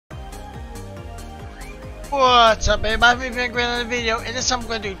What's up, everybody? I'm going to another video, and this time I'm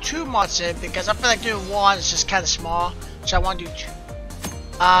going to do 2 mods here because I feel like doing 1 is just kind of small, so I want to do 2.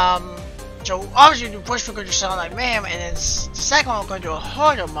 So obviously the first we're going to do Starlight Mayhem, and then the second one we're going to do a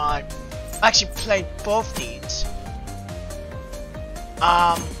harder mod. I actually played both these.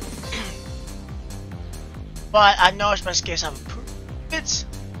 But I noticed my skills have improvements,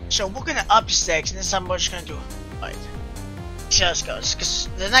 so we're going to up the stakes, and this time we're just going to do it. Just goes, because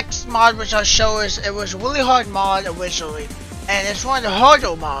the next mod which I'll show is, it was a really hard mod originally, and it's one of the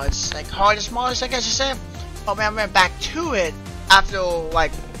harder mods, like hardest mods I guess you say. But when I went back to it after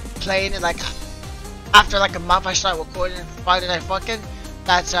like playing it, like after like a month I started recording Friday Night Funkin',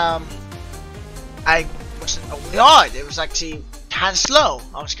 that's I wasn't really hard. It was actually kind of slow.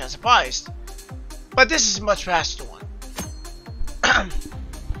 I was kind of surprised, but this is a much faster one.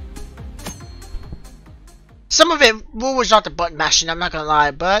 Some of it was not the button mashing, I'm not gonna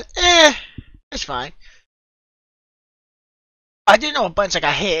lie, but it's fine. I do know what buttons I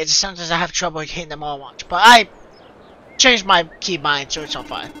got hit, it's just sometimes I have trouble hitting them all at once, but I changed my keybind, so it's all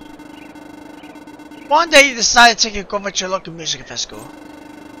fine. One day you decided to take a go over to your local music festival,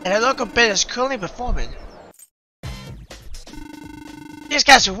 and a local band is currently performing. These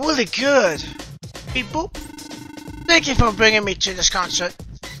guys are really good. Beep boop. Thank you for bringing me to this concert.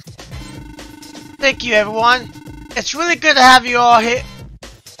 Thank you, everyone. It's really good to have you all here.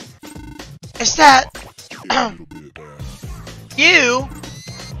 Is that you?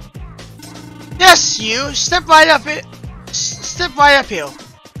 Yes, you. Step right up here. Step right up here.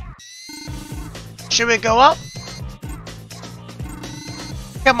 Should we go up?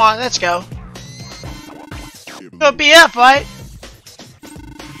 Come on, let's go. You're BF, right?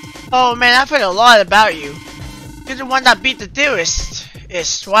 Oh man, I've heard a lot about you. You're the one that beat the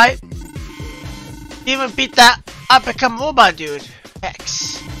theorist, right? You even beat that up and come robot dude.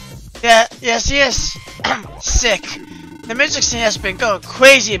 X. Yeah, yes. Sick. The music scene has been going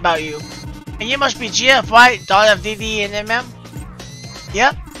crazy about you. And you must be GF, right? Daughter of DD and MM?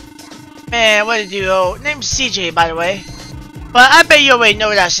 Yep. Man, what did you owe? Name's CJ, by the way. But I bet you already know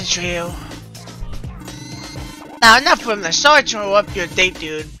that since you're here. Now, enough from this. Sorry to interrupt your date,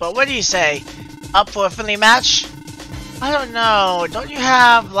 dude. But what do you say? Up for a friendly match? I don't know. Don't you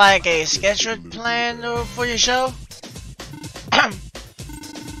have like a scheduled plan for your show?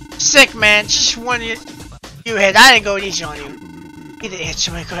 Sick, man. Just one you hit. I didn't go easy on you. You didn't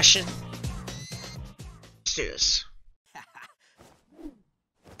answer my question. Let's do this.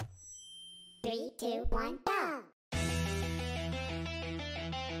 3, 2, 1, go!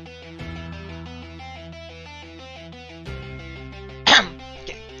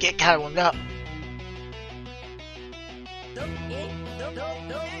 Get kind of warmed up.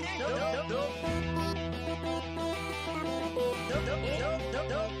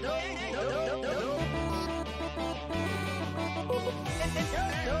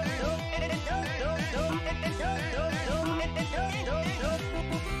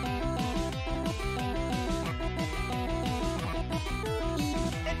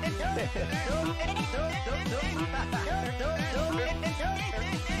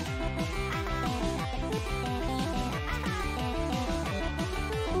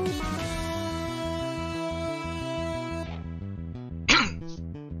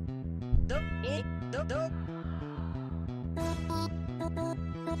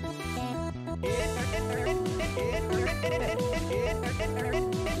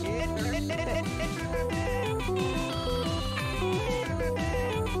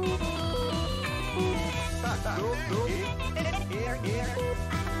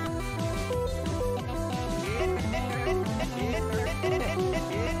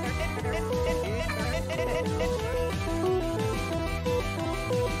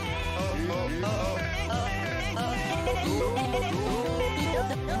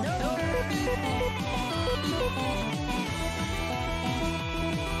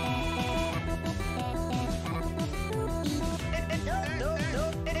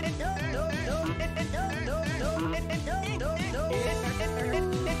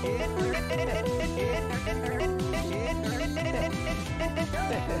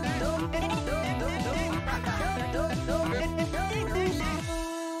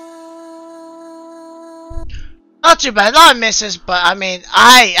 Not too bad, a lot of misses, but I mean,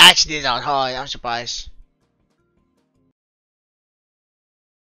 I actually did it on hard, I'm surprised.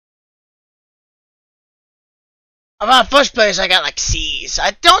 About first place, I got like C's.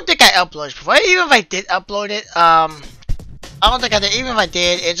 I don't think I uploaded before, even if I did upload it, I don't think I did, even if I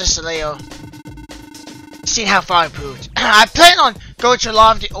did, it's just a little, seeing how far I improved. I plan on going to a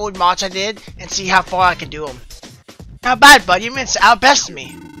lot of the old mods I did, and see how far I can do them. Not bad, buddy, you meant to outbest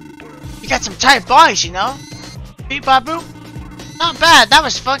me. You got some tight bodies, you know? Beep bop boop. Not bad, that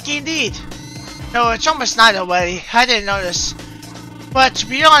was funky indeed. No, it's almost night already. I didn't notice. But to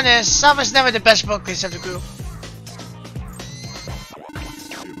be honest, I was never the best vocalist of the group.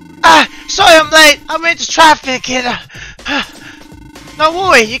 Ah! Sorry I'm late! I'm into traffic and no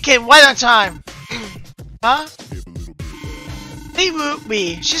worry, you came right on time. Huh?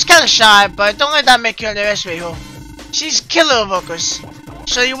 Ruby. She's kinda shy, but don't let that make you underestimate her. She's killer vocals.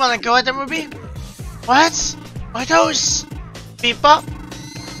 So you wanna go at them, Ruby? What? Are those? Beep up?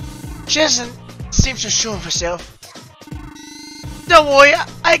 She doesn't seem so sure of herself. Don't worry,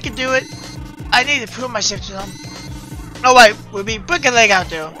 I can do it. I need to prove myself to them. Oh wait, Ruby, put your leg out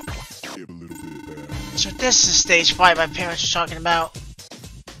there. So this is stage 5 my parents were talking about.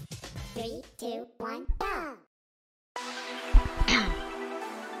 3, 2, 1, go!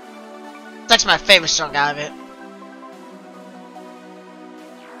 That's my favorite song out of it.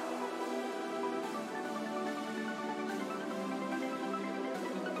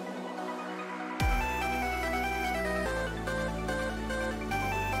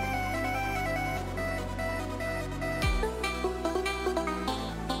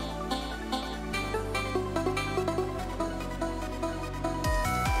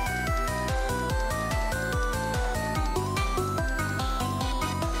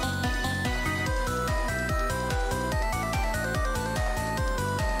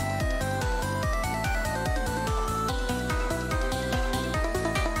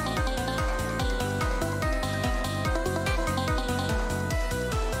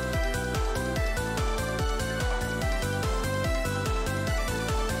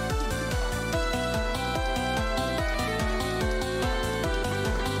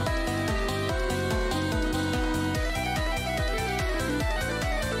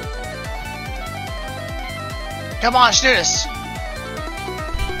 Come on, let's do this.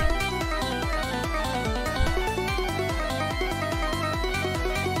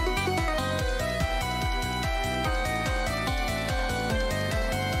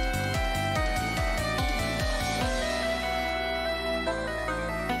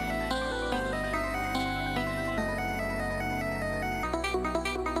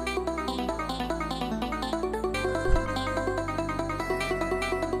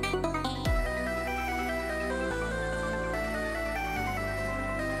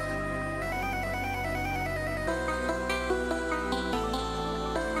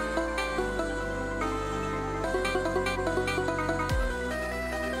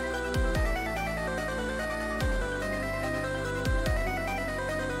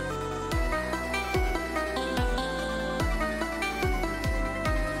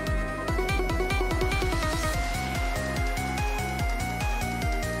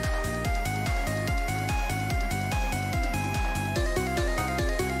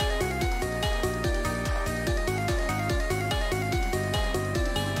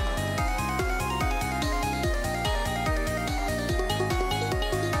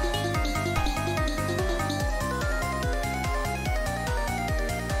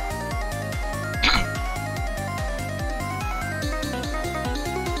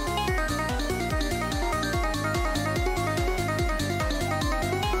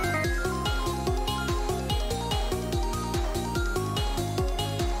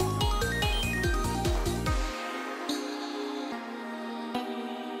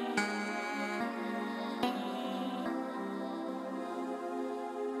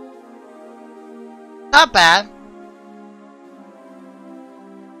 Not bad.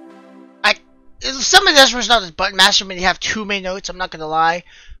 Some of this was not as button master when you have too many notes, I'm not gonna lie.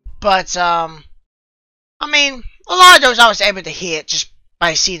 But I mean, a lot of those I was able to hit just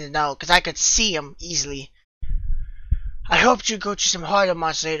by seeing the note, because I could see them easily. I hope you go to some harder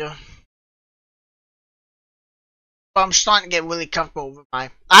ones later. But I'm starting to get really comfortable with I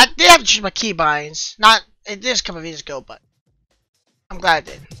did have to choose my keybinds. It did a couple of years ago, but I'm glad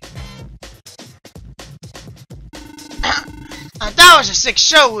I did. That was a sick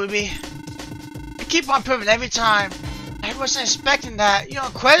show, Ruby. You keep on improving every time. I wasn't expecting that. You're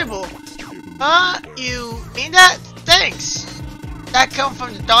incredible. Huh? You mean that? Thanks. That come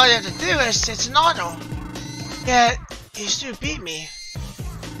from the daughter of the theorist. It's an honor. Yet, you still beat me.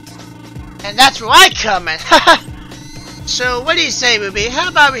 And that's where I come in. So, what do you say, Ruby? How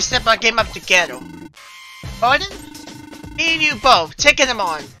about we step our game up together? Pardon? Me and you both, taking them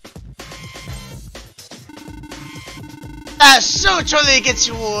on. That's so totally against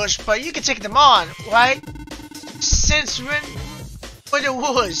your rules, but you can take them on, right? Since we're the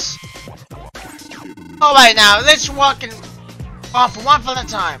rules. Alright now, let's walk on for one final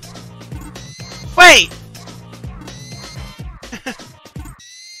time.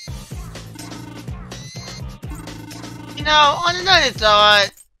 You know, on another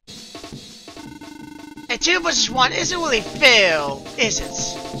thought, a 2 versus 1 isn't really fair, is it?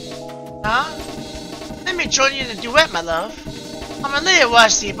 Huh? Let me join you in the duet, my love. I'm a little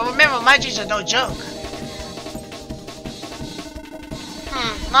rusty, but remember, my dreams are no joke.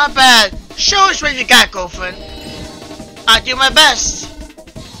 Not bad. Show us what you got, girlfriend. I'll do my best.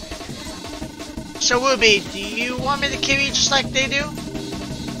 So, Ruby, do you want me to carry you just like they do?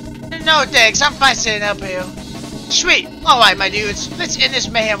 No, thanks. I'm fine sitting up here. Sweet. Alright, my dudes. Let's end this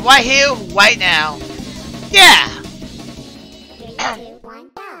mayhem right here, right now. Yeah! 3, 2,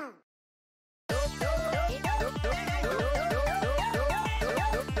 1, go!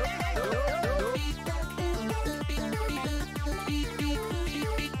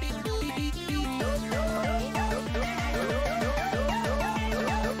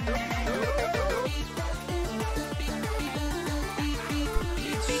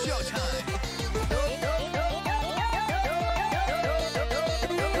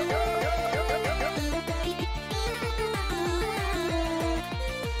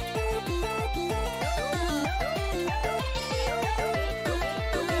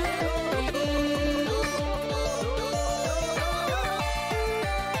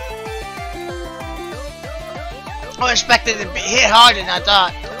 I expected it to be hit harder than I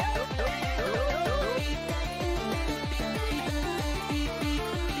thought.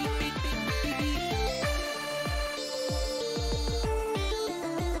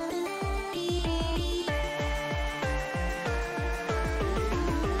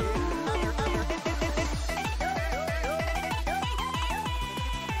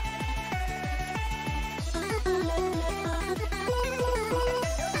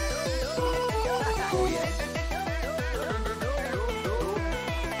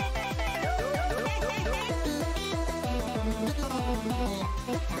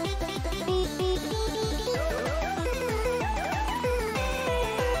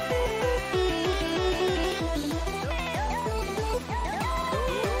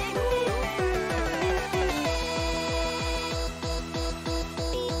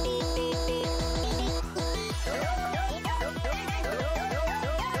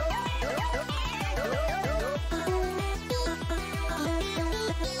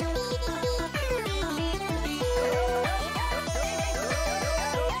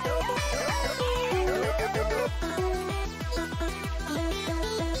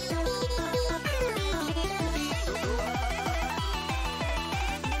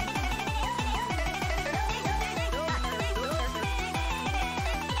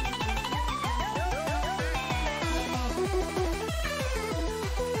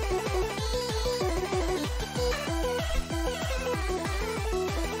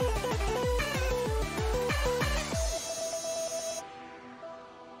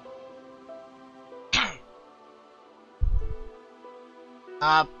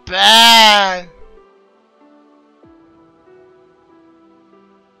 Not bad.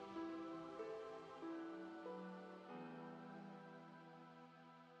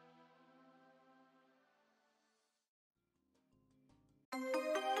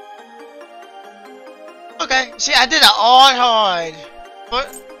 Okay, see, I did it all hard. But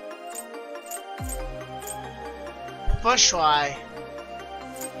first try.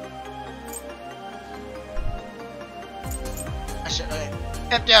 I should. Okay.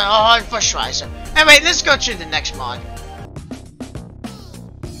 Yep, they're all hard first try. So, anyway, let's go to the next mod.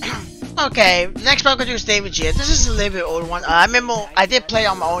 Okay, next mod I'm gonna do is David G. This is a little bit older one. I remember I did play it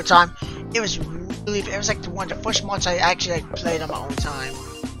on my own time. It was like one of the first mods I actually played on my own time,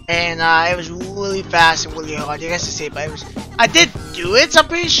 and it was really fast and really hard. You guys can see it, but it was. I did do it, I'm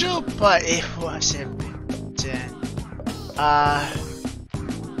pretty sure, but it wasn't.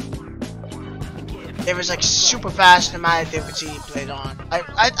 It was like super fast no matter the difficulty you played on.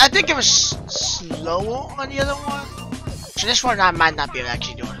 I think it was slower on the other one. So this one I might not be able to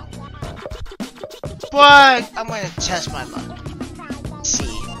actually do it. But I'm gonna test my luck. Let's see.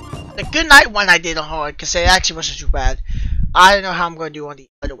 The good night one I did on hard because it actually wasn't too bad. I don't know how I'm gonna do on the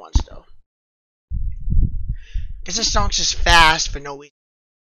other ones though. Because this song's just fast for no reason.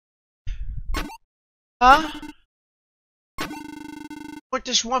 Huh? Put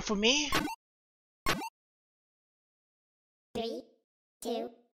this one for me? 3, 2,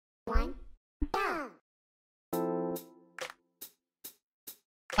 1, go!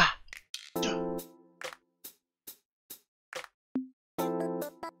 1, 2.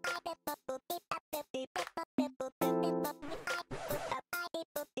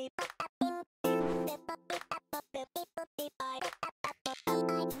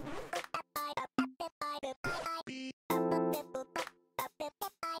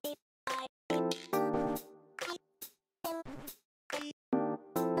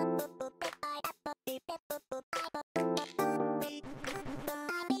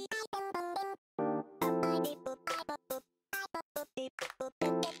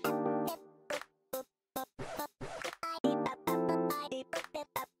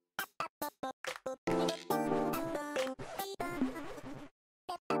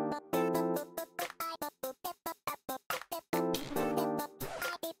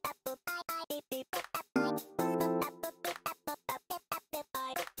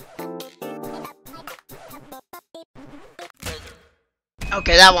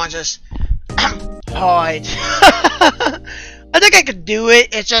 Okay, that one's just hard. I think I could do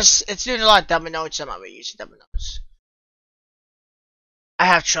it. It's doing a lot of double notes. I'm not really using double notes. I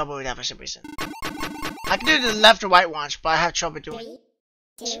have trouble with that for some reason. I can do the left or right ones, but I have trouble doing.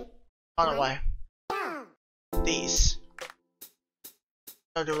 3, 2, I don't know why. go. These.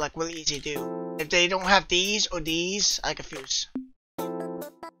 They're like really easy to do. If they don't have these or these, I confuse.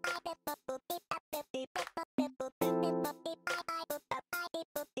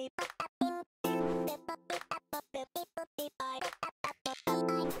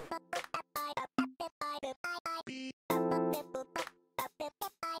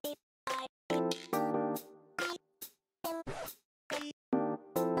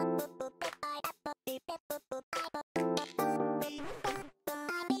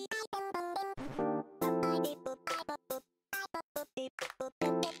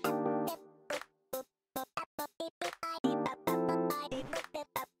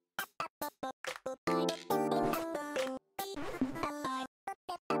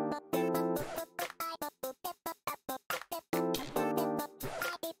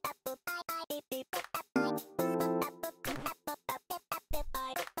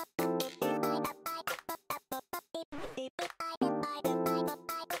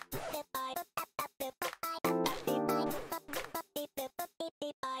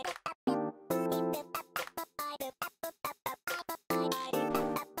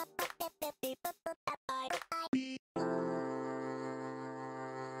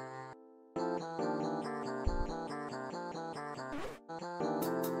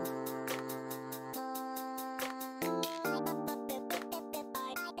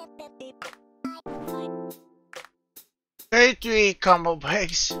 Three combo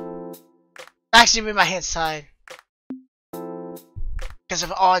breaks. Actually, with my hand side. Because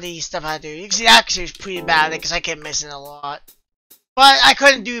of all these stuff I do. You can see actually it's pretty bad because I kept missing a lot. But I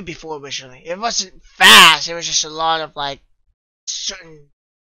couldn't do it before originally. It wasn't fast, it was just a lot of like certain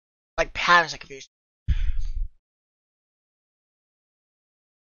like patterns I confused.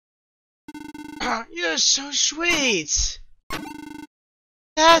 You're so sweet.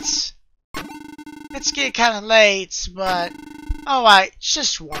 It's getting kind of late, but alright,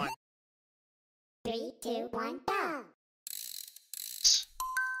 just one. 3, 2, 1, go.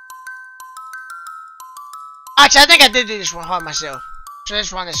 Actually, I think I did do this one hard myself. So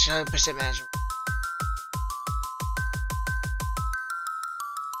this one is 100% manageable.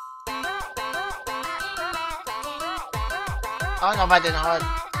 I don't know if I did hard.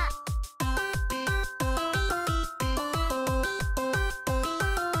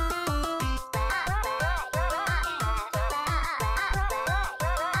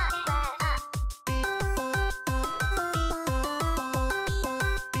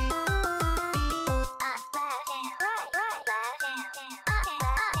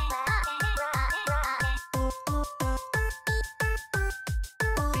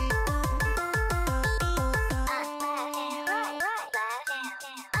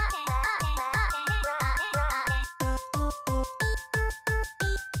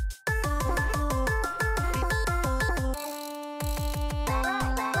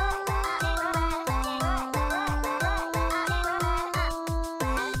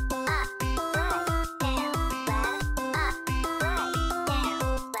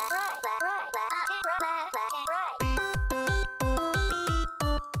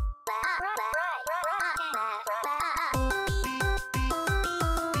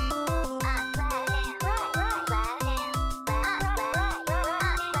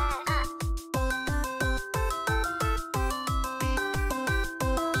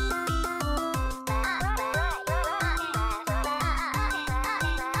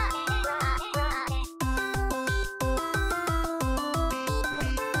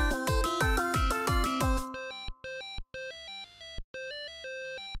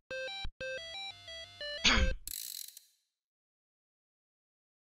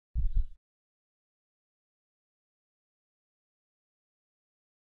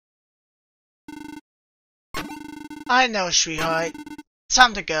 I know, sweetheart.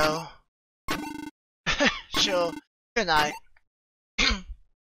 Time to go. Sure. Good night.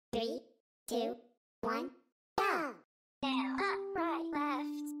 3, 2, 1, go. Down, up, right, left,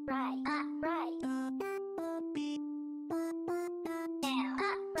 right, up, right.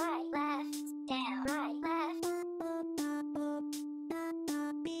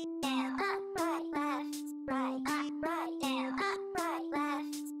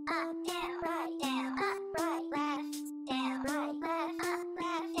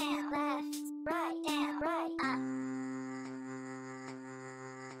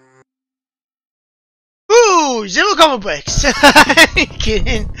 Oh, 0 combo breaks.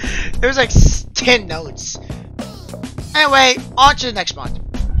 Kidding. There was like 10 notes. Anyway, on to the next mod.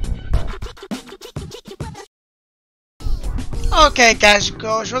 Okay, guys and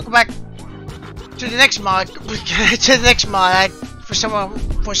girls, welcome back to the next mod. I for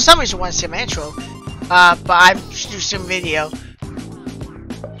some reason want to see my intro, but I just do some video.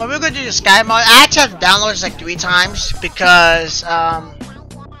 But we're gonna do the Sky mod. I actually have to download this like 3 times because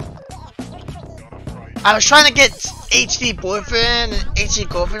I was trying to get HD boyfriend and HD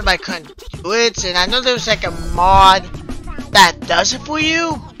girlfriend, but I couldn't do it. And I know there's like a mod that does it for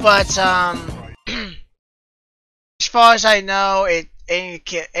you, but as far as I know,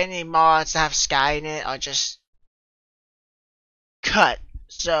 any mods that have Sky in it are just cut.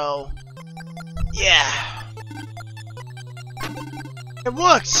 So yeah, it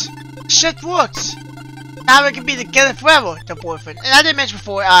works. Shit works. Now we can be together forever, the boyfriend. And I didn't mention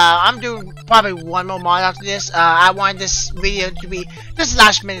before, I'm doing probably one more mod after this. I wanted this video to be, this is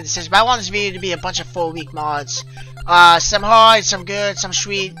last minute decision, but I want this video to be a bunch of 4-week mods. Some hard, some good, some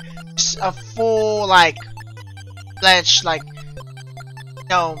sweet, a full, like, fledged, like,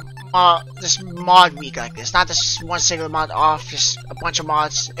 this mod week like this. Not just one single mod off, just a bunch of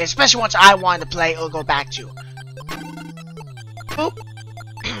mods. Especially ones I wanted to play or go back to. Boop.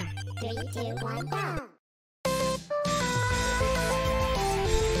 3, 2, 1, go!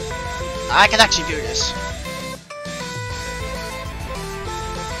 I can actually do this.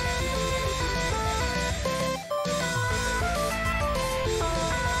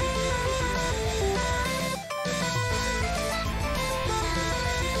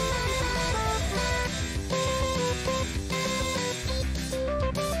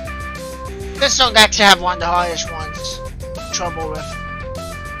 This song actually have one of the hardest ones to trouble with.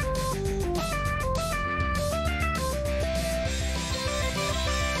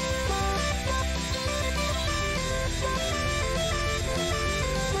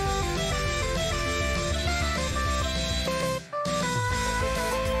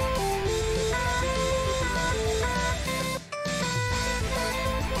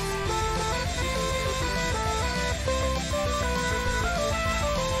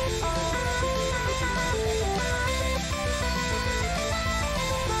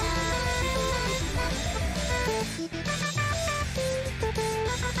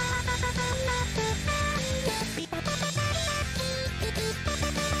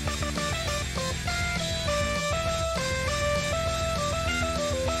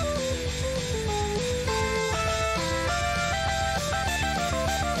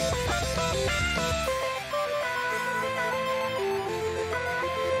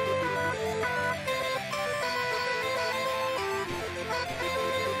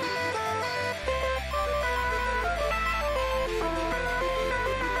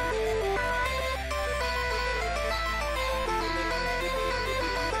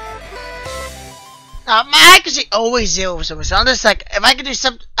 My accuracy always 0 for some reason. I'm just like, if I could do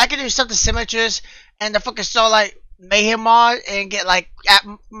something similar to this and the fucking Starlight Mayhem mod and get like at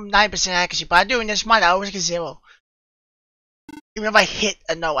 9% accuracy. But I'm doing this mod, I always get 0. Even if I hit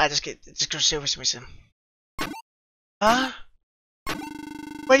a no, I just go 0 for some reason. Huh?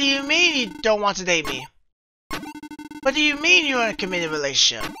 What do you mean you don't want to date me? What do you mean you're in a committed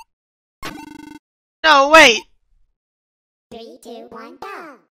relationship? No, wait. 3, 2, 1,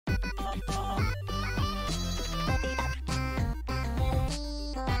 go!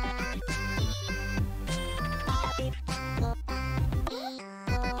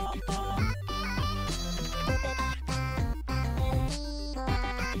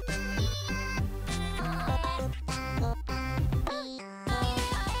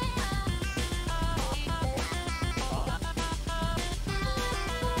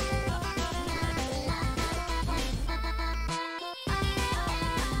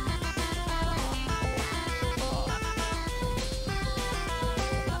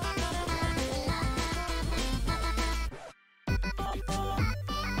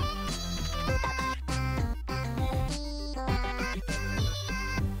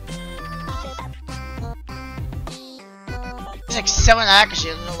 It's like 7 accuracy,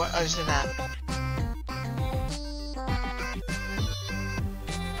 I don't know what other than that.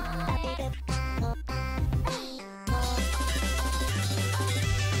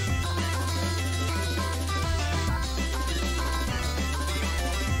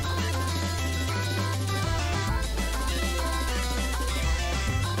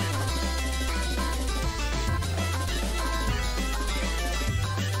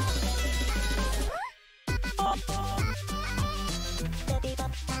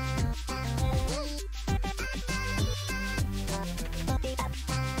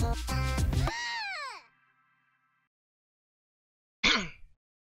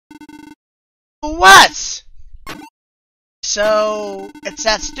 what? So, it's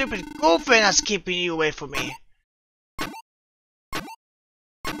that stupid girlfriend that's keeping you away from me.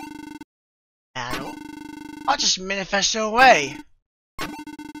 I'll just manifest her away.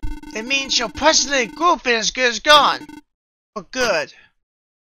 It means your personal girlfriend is good as gone. For good.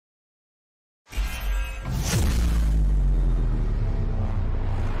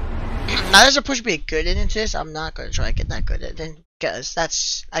 Now there's a push to be good into this. I'm not gonna try to get that good at it because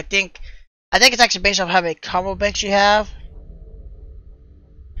that's I think it's actually based off how many combo breaks you have.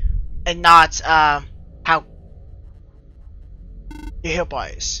 And not how your hit bar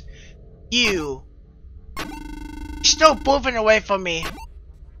is. You stole boofing away from me.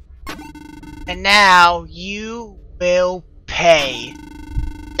 And now you will pay.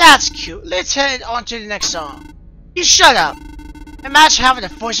 That's cute. Let's head on to the next song. You shut up. Imagine having to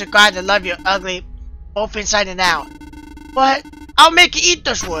force a guy to love you ugly both inside and out. But I'll make you eat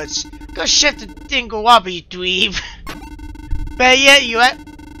those words. Go shift the dingle wobble, you dweeb. But yeah, you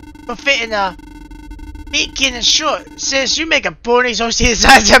will fit in a meat can and short. Since you make a Bonnie's OC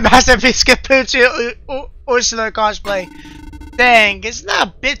design to masterpiece compared to Ursula cosplay. Dang, isn't that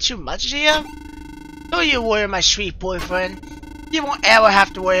a bit too much here? Don't you worry, my sweet boyfriend. You won't ever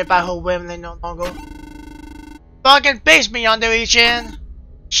have to worry about her women no longer. Fucking base me on the reach in.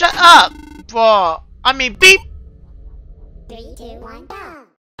 Shut up, bro. I mean, beep. 3, 2, 1, go.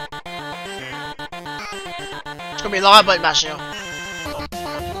 It's gonna be a lot of button mashing.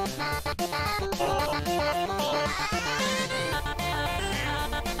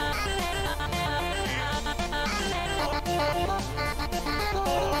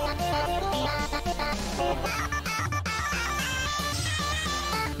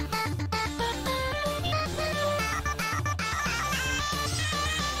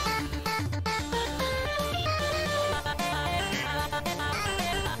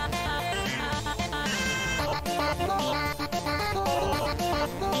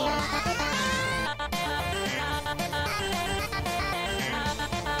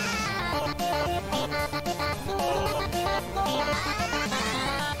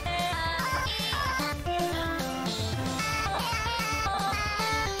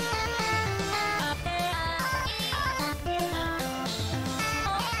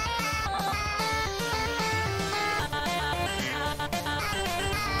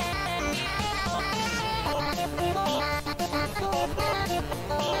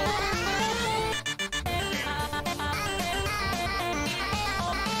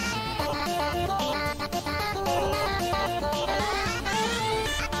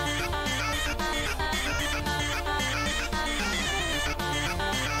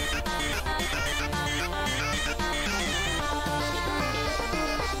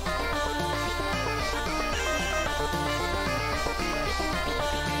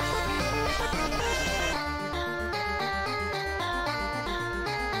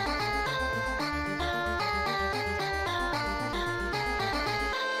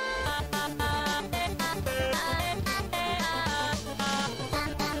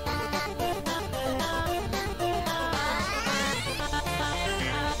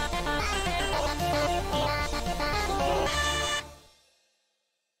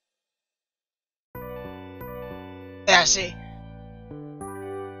 Yeah, see.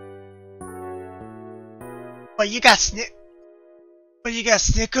 But you got Snickers.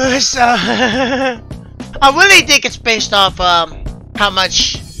 I really think it's based off how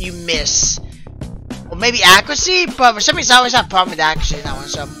much you miss, or maybe accuracy. But for some reason, I always have a problem with accuracy in that one,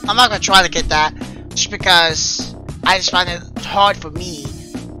 so I'm not gonna try to get that just because I just find it hard for me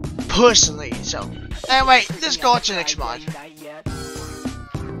personally. So anyway, let's go on to the next mod.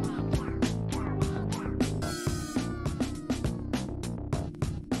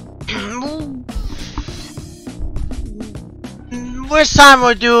 This time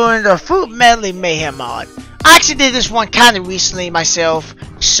we're doing the Medley Mayhem mod. I actually did this one kind of recently myself,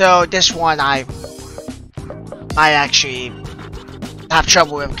 so this one I actually have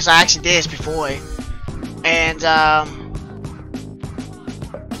trouble with because I actually did this before, and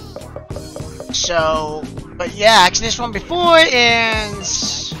but yeah, I actually did this one before, and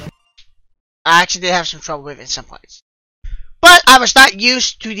I actually did have some trouble with it in some parts. But I was not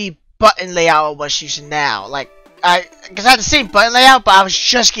used to the button layout I was using now, because I had the same button layout, but I was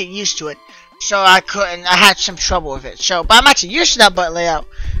just getting used to it, so I had some trouble with it. So, but I'm actually used to that button layout,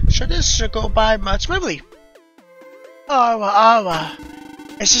 so this should go by much smoothly.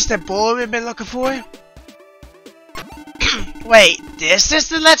 Is this the boy we've been looking for? Wait, this is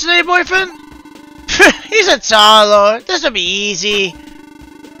the legendary boyfriend? He's a tall lord. This will be easy.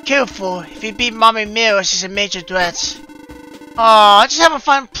 Careful, if you beat Mommy Mirror, she's a major threat. Oh, just having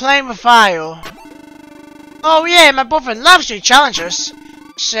fun playing with fire. Oh yeah, my boyfriend loves new challengers.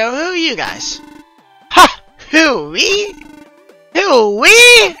 So who are you guys? Ha! Who we? Who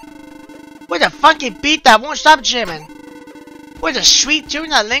we? We're the funky beat that won't stop jamming. We're the sweet tune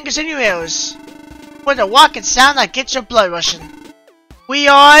that lingers in your ears. We're the walking sound that gets your blood rushing. We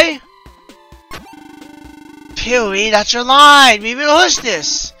are... Pee-wee, that's your line. We rehearsed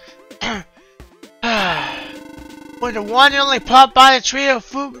this. We're the one and only pop by the trio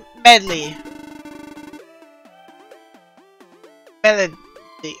food medley. Melody.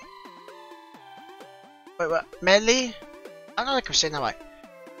 Wait, what? Medley? I don't know if I'm saying that right.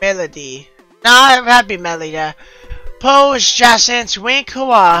 Melody. Nah, I'm happy Melody there. Pose, Jason, Swing,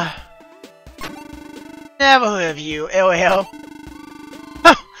 Kawa. Never heard of you, LL.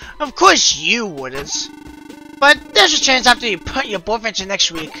 Of course you wouldn't. But there's a chance after you put your boyfriend to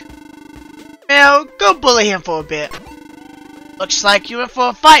next week. Mel, go bully him for a bit. Looks like you were for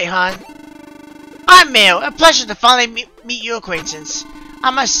a fight, hon. I'm Mel. A pleasure to finally meet your acquaintance. I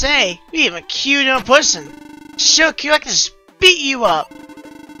must say, you're even cute in person. So cute I can just beat you up.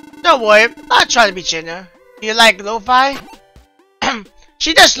 Don't worry, I'll try to be gentle. You like lo-fi?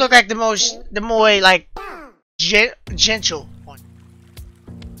 She does look like the more like gentle one.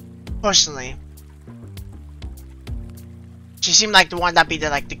 Personally, she seemed like the one that'd be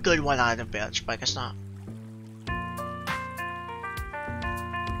the good one out of the village, but I guess not.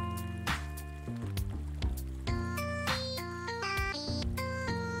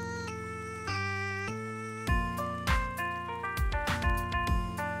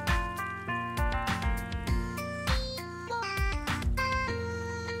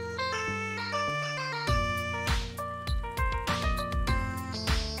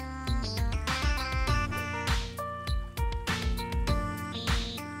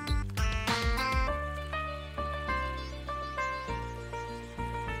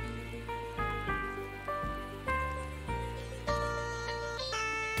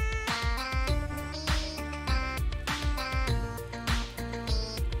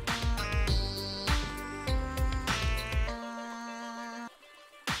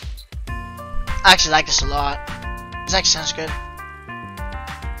 I actually like this a lot. This actually sounds good.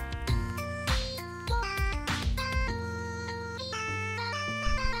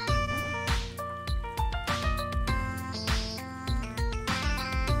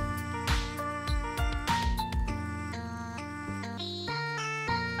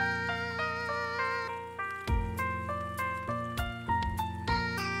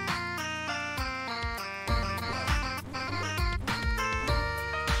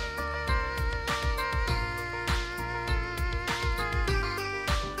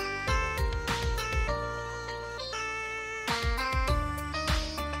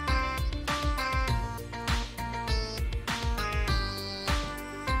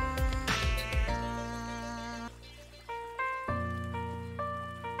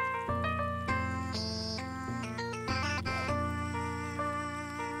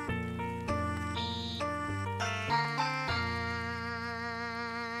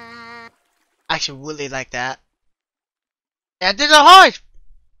 I actually really like that. I did it hard.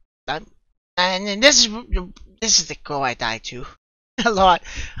 And then this is the girl I died to a lot.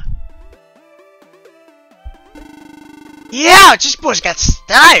 Yeah, this boy's got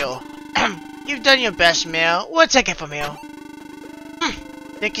style. You've done your best, Mel. We'll take it from here.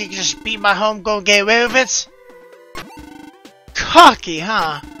 Think you can just beat my home, go and get away with it? Cocky,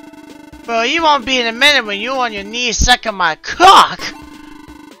 huh? Bro, you won't be in a minute when you're on your knees sucking my cock.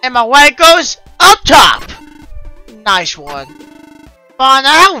 And my white goes up top. Nice one. Fine,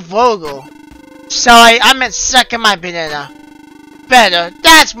 how vulgar. Sorry, I meant sucking my banana. Better,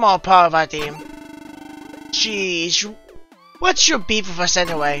 that's more part of our team. Jeez, what's your beef with us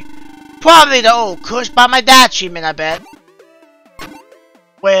anyway? Probably the old kush by my dad treatment, I bet.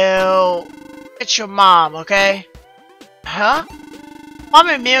 Well, it's your mom, okay? Huh?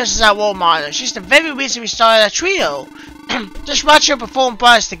 Mommy Mills is our role model. She's the very reason we started a trio. Just watch her perform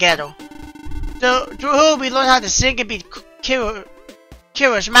bars together. Through her, we learn how to sing and be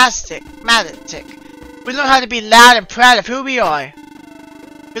charismatic. We learn how to be loud and proud of who we are.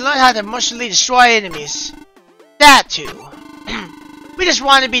 We learn how to mercilessly destroy enemies. That too. We just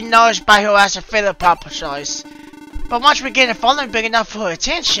want to be nourished by her as a filler pop choice. But once we get a following big enough for her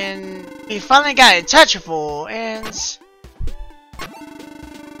attention, we finally got in touch with her, and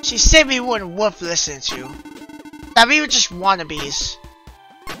she said we weren't worth listening to. That we were just wannabes.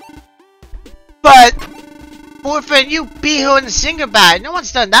 But, boyfriend, you beat her in the singer bag. No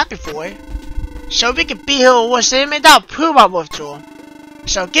one's done that before. So we can beat her worse than him, that'll prove our worth to her.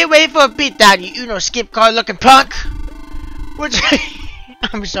 So get ready for a beatdown, you Uno skip card looking punk.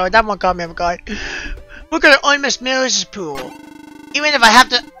 I'm sorry, that one caught me off guard. We're gonna only miss Mirror's pool. Even if I have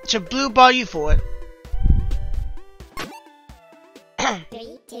to blue ball you for it.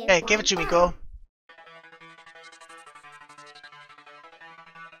 3, 2, Hey, give it to me, girl.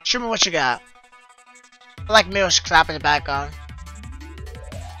 Show me what you got. I like Mirror's clap in the background.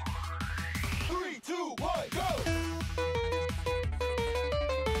 3, 2, 1, go!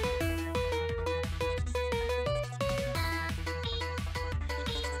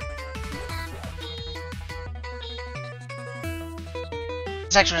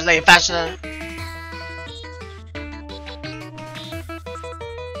 This section was late faster.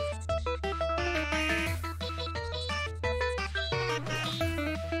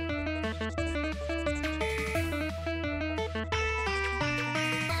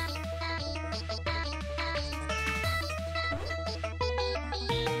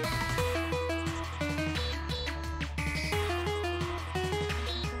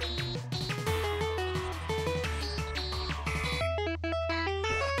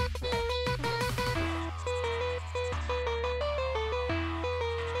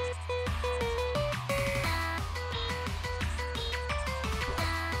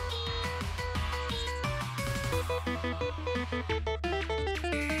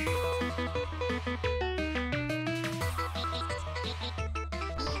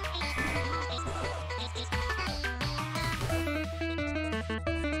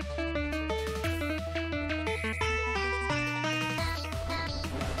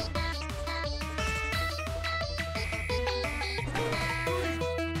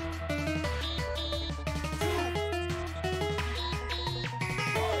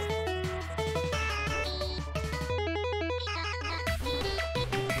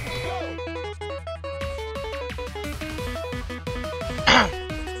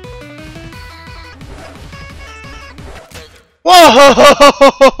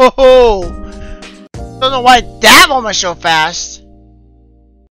 Whoa! Don't know why that one was so fast.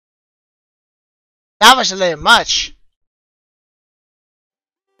 That was a little much.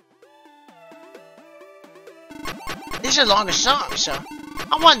 These are longer songs, so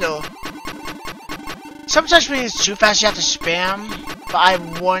I wonder. Sometimes when it's too fast, you have to spam. But I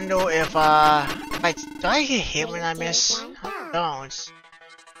wonder if like, do I get hit when I miss? I don't.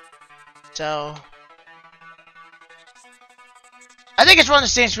 So. I think it's one of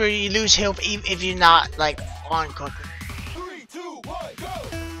those things where you lose health if you're not like on quickly. 3, 2, 1, go!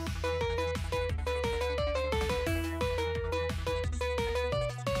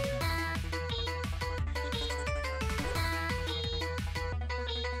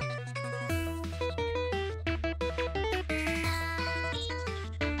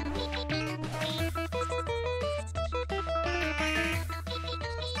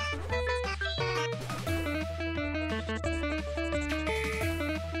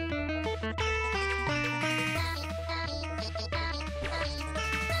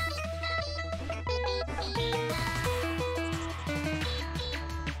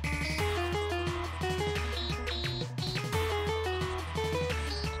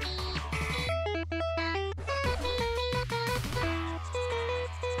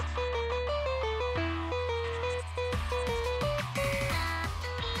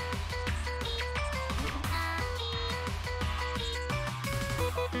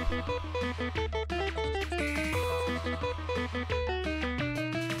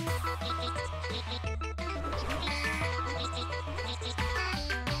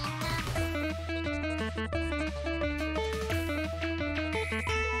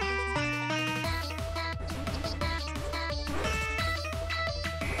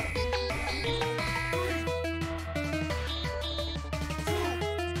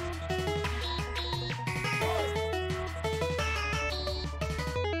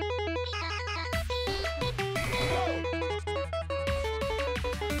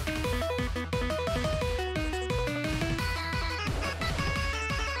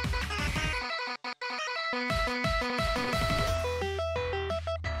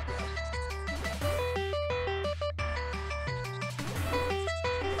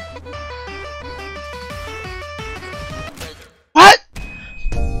 What?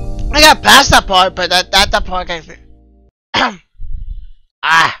 I got past that part, but that part I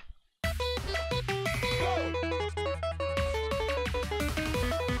ah.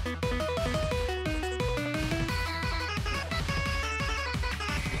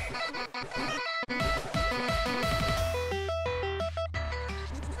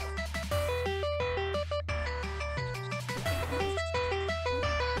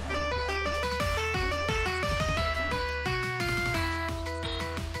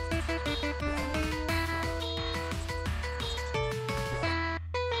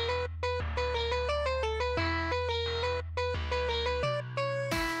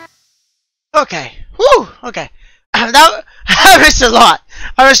 Okay. Whew. Okay. That I missed a lot.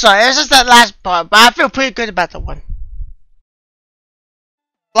 I missed a lot. It's just that last part, but I feel pretty good about the one.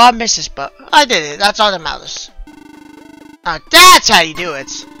 A lot of misses, but I did it. That's all that matters. Now that's how you do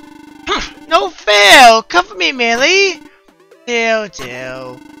it. No fail. Come for me, Medley.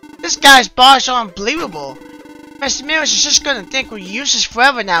 Deal. This guy's bars are unbelievable. Mr. Mills is just gonna think we're useless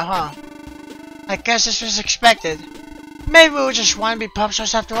forever now, huh? I guess this was expected. Maybe we just want to be pop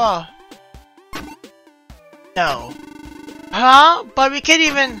stars after all. No. Huh? But we can't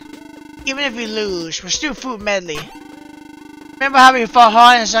even if we lose, we're still food Medley. Remember how we fought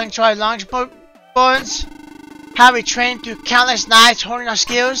hard and sung to our lungs bones? How we trained through countless nights honing our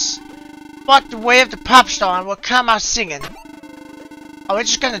skills? Walk the way of the pop star and we'll come out singing. Are we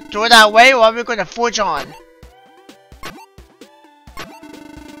just gonna throw that away or are we gonna forge on?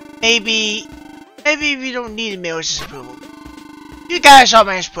 Maybe we don't need Mills' approval. You guys are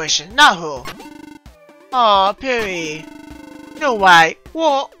my inspiration, not who. Aw, Perry. You know why?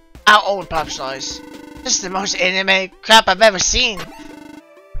 We're our own pop stars. This is the most anime crap I've ever seen.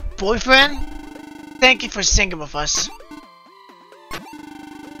 Boyfriend? Thank you for singing with us.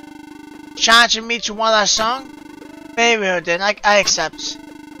 Challenging me to one last song? Very well then, I accept.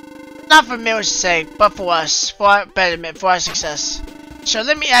 Not for Mills' sake, but for us, for our betterment, for our success. So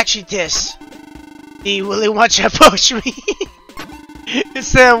let me ask you this. Do you really want to approach me?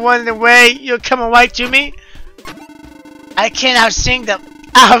 Instead of running away, you'll come right to me? I can't outsing them.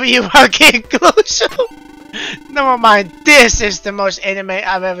 How you are getting closer? Never mind, this is the most anime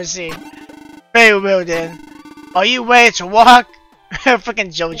I've ever seen. Very well then. Are you ready to walk?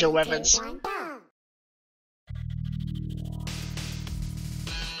 Freaking JoJo weapons.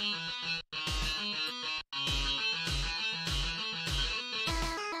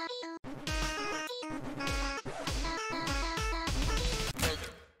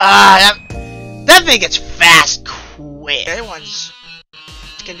 That thing gets fast quick. Everyone's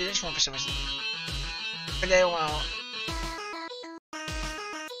gonna do this one for some reason. But they won't.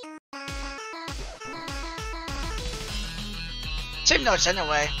 Same notes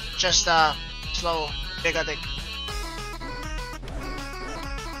anyway, just slow, big I think.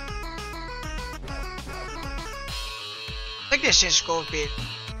 I think this is scroll speed.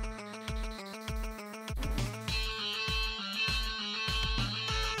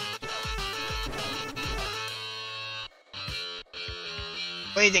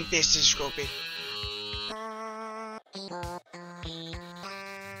 What do you think this is scroll speed?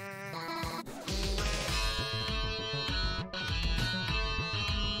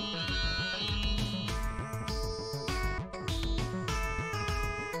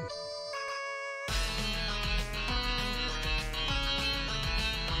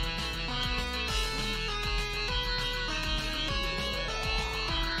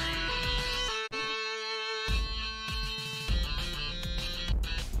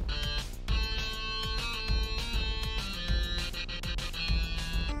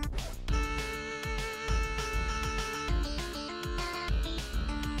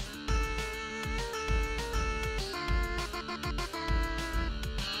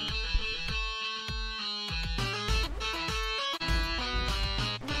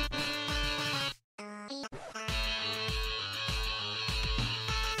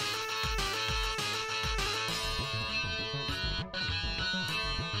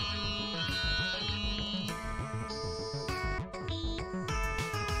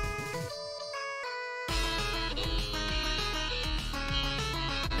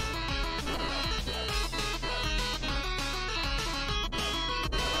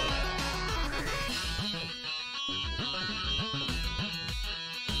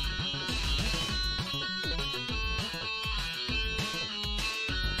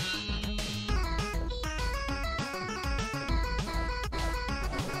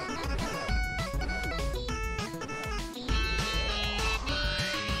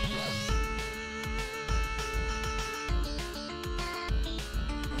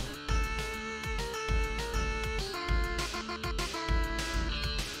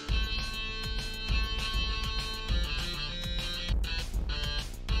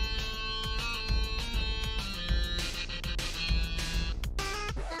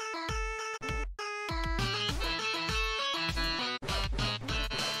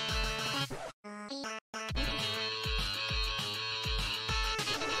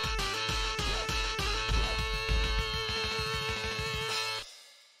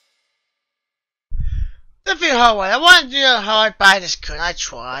 Definitely hard one. I wanted to do how I buy this couldn't. I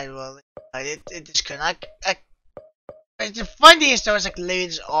tried, well, it just couldn't. The funny thing is, though, it's like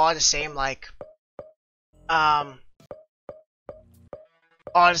literally all the same, like,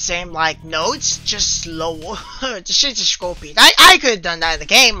 all the same like notes, just slower. Just change the scroll speed. I could have done that in the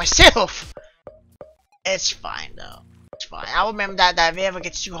game myself. It's fine though. It's fine. I'll remember that if it ever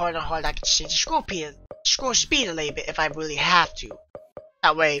gets too hard, I can change the scroll speed a little bit if I really have to.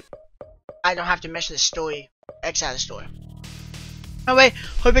 That way, I don't have to mess with the story, X out of the story. Anyway,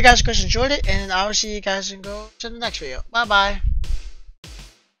 hope you guys enjoyed it, and I will see you guys and go to the next video. Bye bye.